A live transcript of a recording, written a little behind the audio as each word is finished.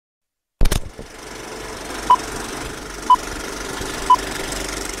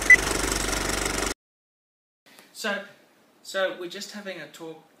So we're just having a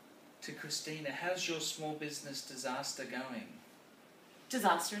talk to Christina. How's your small business disaster going?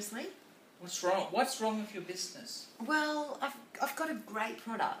 Disastrously. What's wrong? What's wrong with your business? Well, I've got a great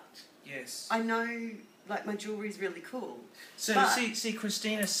product. Yes. I know, like, my jewellery's really cool. So but see,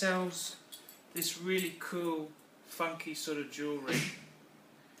 Christina sells this really cool, funky sort of jewellery.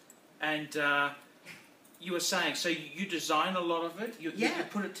 And you were saying, so you design a lot of it? You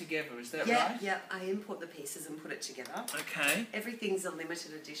put it together, is that right? Yeah, I import the pieces and put it together. Okay. Everything's a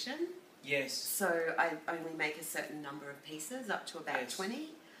limited edition. Yes. So I only make a certain number of pieces, up to about 20.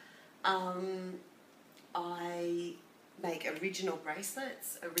 I make original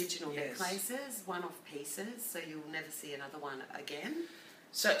bracelets, original necklaces, one-off pieces, so you'll never see another one again.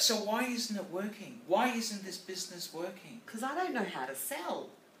 So why isn't it working? Why isn't this business working? Because I don't know how to sell.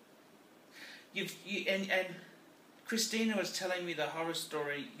 And Christina was telling me the horror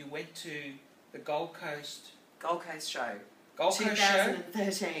story. You went to the Gold Coast show. Gold Coast show.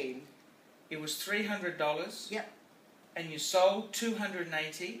 2013. It was $300. Yep. And you sold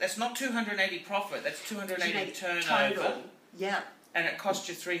 280. That's not 280 profit. That's 280 turnover. Total. Yeah. And it cost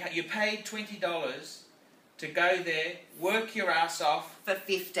you You paid $20 to go there, work your ass off for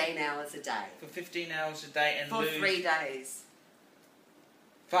 15 hours a day. For 15 hours a day and for lose. 3 days.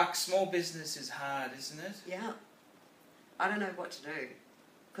 Fuck, small business is hard, isn't it? Yeah. I don't know what to do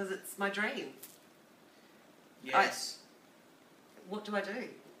because it's my dream. Yes. What do I do?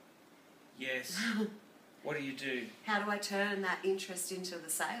 Yes. What do you do? How do I turn that interest into the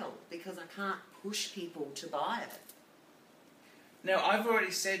sale? Because I can't push people to buy it. Now, I've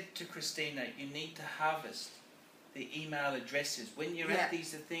already said to Christina, you need to harvest the email addresses. When you're at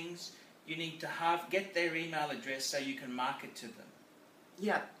these things, you need to get their email address so you can market to them.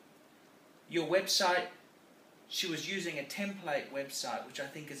 Yeah. Your website, she was using a template website, which I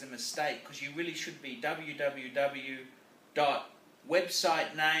think is a mistake, because you really should be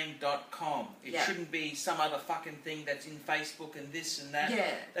www.websitename.com. It shouldn't be some other fucking thing that's in Facebook and this and that.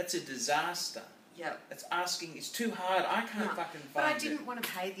 Yeah. That's a disaster. Yeah. It's too hard. I can't fucking find it. But I didn't want to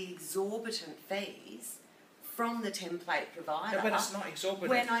pay the exorbitant fees from the template provider. No, but it's not exorbitant.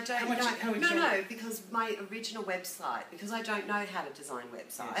 When I don't know. No, because my original website, because I don't know how to design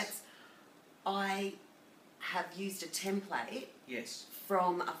websites, I have used a template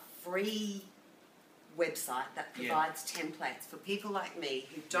from a free website that provides templates for people like me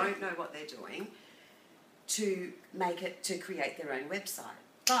who don't know what they're doing to create their own website.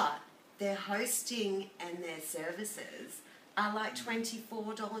 But their hosting and their services are like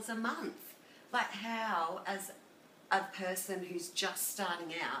 $24 a month. Like, how, as a person who's just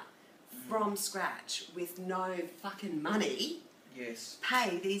starting out from scratch with no fucking money,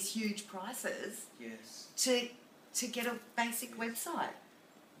 pay these huge prices to get a basic website?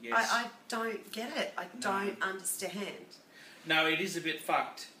 Yes. I don't get it. I don't understand. No, it is a bit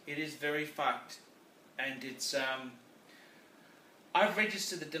fucked. It is very fucked. And it's... I've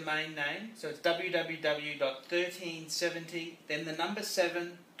registered the domain name, so it's www.1370, then the number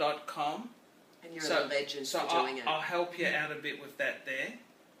 7.com. And you're a legend for doing it. I'll help you out a bit with that there.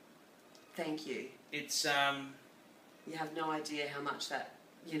 Thank you. It's you have no idea how much that,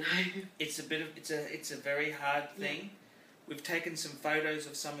 you know. It's a very hard thing. Yeah. We've taken some photos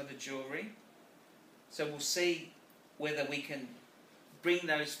of some of the jewellery, so we'll see whether we can bring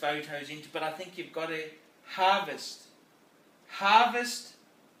those photos into. But I think you've got to harvest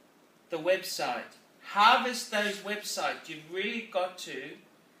the website. Harvest those websites. You've really got to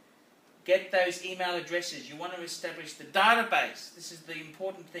get those email addresses. You want to establish the database. This is the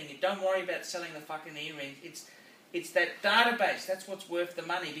important thing. You don't worry about selling the fucking earrings. It's that database. That's what's worth the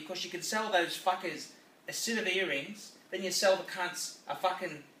money, because you can sell those fuckers a set of earrings, then you sell the cunts a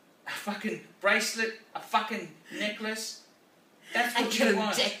fucking bracelet, a fucking necklace. That's what you want.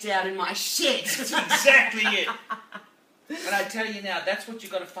 And get them decked out in my shit. That's exactly it. But I tell you now, that's what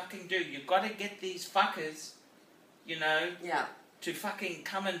you've got to fucking do. You've got to get these fuckers, you know, to fucking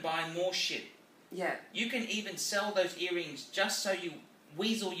come and buy more shit. Yeah. You can even sell those earrings just so you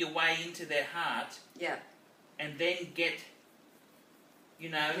weasel your way into their heart. Yeah. And then get, you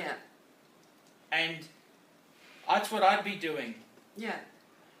know. Yeah. And that's what I'd be doing. Yeah.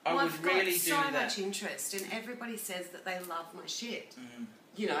 I would really do that. I've got so much interest, and everybody says that they love my shit. Mm.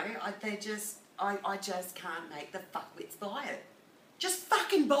 You know, I just can't make the fuckwits buy it. Just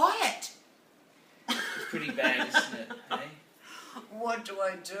fucking buy it. It's pretty bad, isn't it? Hey? What do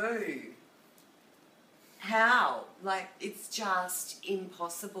I do? How? Like, it's just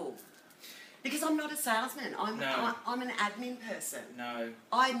impossible. Because I'm not a salesman. I'm an admin person. No.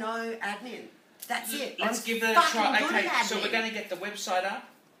 I know admin. That's it. Let's give it a try. Okay, so we're going to get the website up.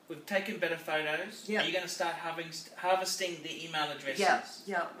 we've taken better photos. Yep. Are you going to start harvesting the email addresses?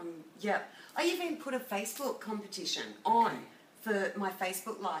 Yeah. I even put a Facebook competition on for my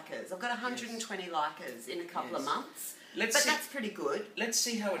Facebook likers. I've got 120 likers in a couple of months. That's pretty good. Let's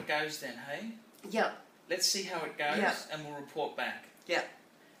see how it goes then, hey? Yep. Let's see how it goes and we'll report back. Yep.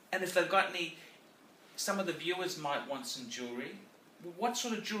 And if they've got any, some of the viewers might want some jewellery. What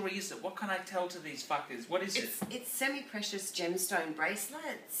sort of jewellery is it? What can I tell to these fuckers? What is it? It's semi-precious gemstone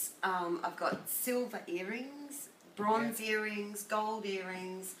bracelets. I've got silver earrings, bronze earrings, gold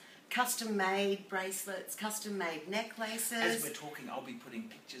earrings, custom-made bracelets, custom-made necklaces. As we're talking, I'll be putting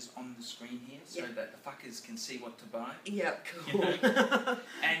pictures on the screen here so that the fuckers can see what to buy. Yeah, cool.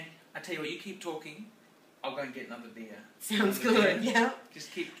 And I tell you what, you keep talking, I'll go and get another beer. Sounds good. Yeah.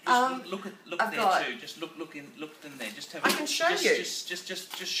 Just look I've there too. Just look in there. Just have. I can show you.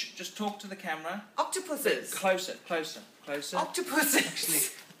 Just talk to the camera. Octopuses. Closer.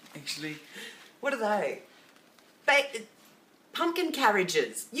 Octopuses. Actually. What are they? Pumpkin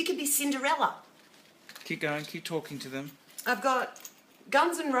carriages. You could be Cinderella. Keep going. Keep talking to them. I've got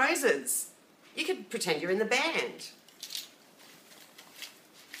Guns N' Roses. You could pretend you're in the band.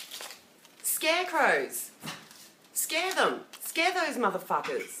 Scarecrows. Scare them. Scare those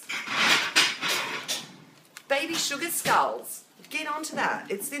motherfuckers. Baby sugar skulls. Get onto that.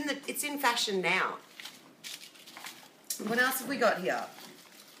 It's in fashion now. What else have we got here?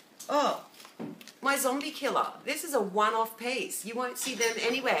 Oh, my zombie killer. This is a one-off piece. You won't see them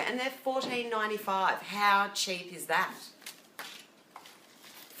anywhere, and they're $14.95. How cheap is that?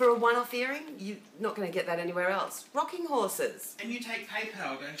 For a one-off earring, you're not going to get that anywhere else. Rocking horses. And you take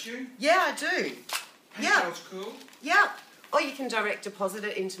PayPal, don't you? Yeah, I do. PayPal's cool. Yeah. Or you can direct deposit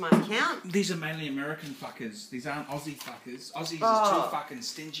it into my account. These are mainly American fuckers. These aren't Aussie fuckers. Aussies are too fucking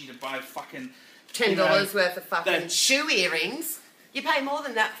stingy to buy fucking... $10 worth of fucking shoe earrings. You pay more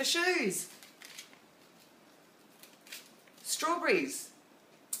than that for shoes. Strawberries.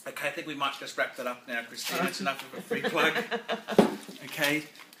 Okay, I think we might just wrap that up now, Christina. It's enough of a free plug. Okay.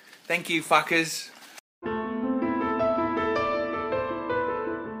 Thank you, fuckers.